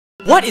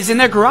What is in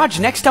their garage?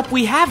 Next up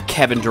we have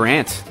Kevin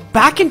Durant.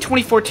 Back in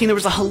 2014 there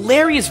was a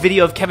hilarious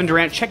video of Kevin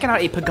Durant checking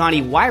out a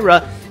Pagani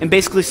Huayra and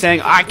basically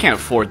saying, I can't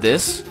afford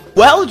this.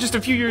 Well, just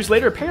a few years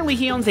later, apparently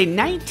he owns a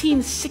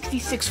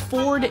 1966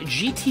 Ford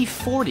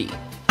GT40.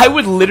 I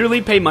would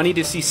literally pay money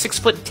to see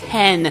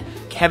 6'10"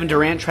 Kevin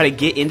Durant try to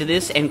get into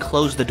this and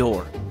close the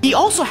door. He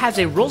also has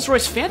a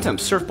Rolls-Royce Phantom,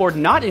 surfboard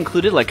not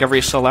included like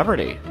every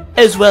celebrity,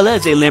 as well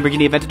as a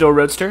Lamborghini Aventador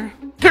Roadster.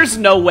 There's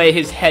no way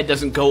his head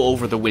doesn't go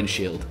over the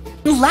windshield.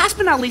 And last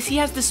but not least, he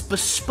has this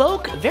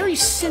bespoke, very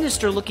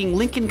sinister looking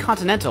Lincoln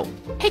Continental.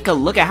 Take a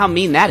look at how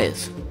mean that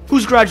is.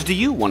 Whose garage do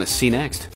you want to see next?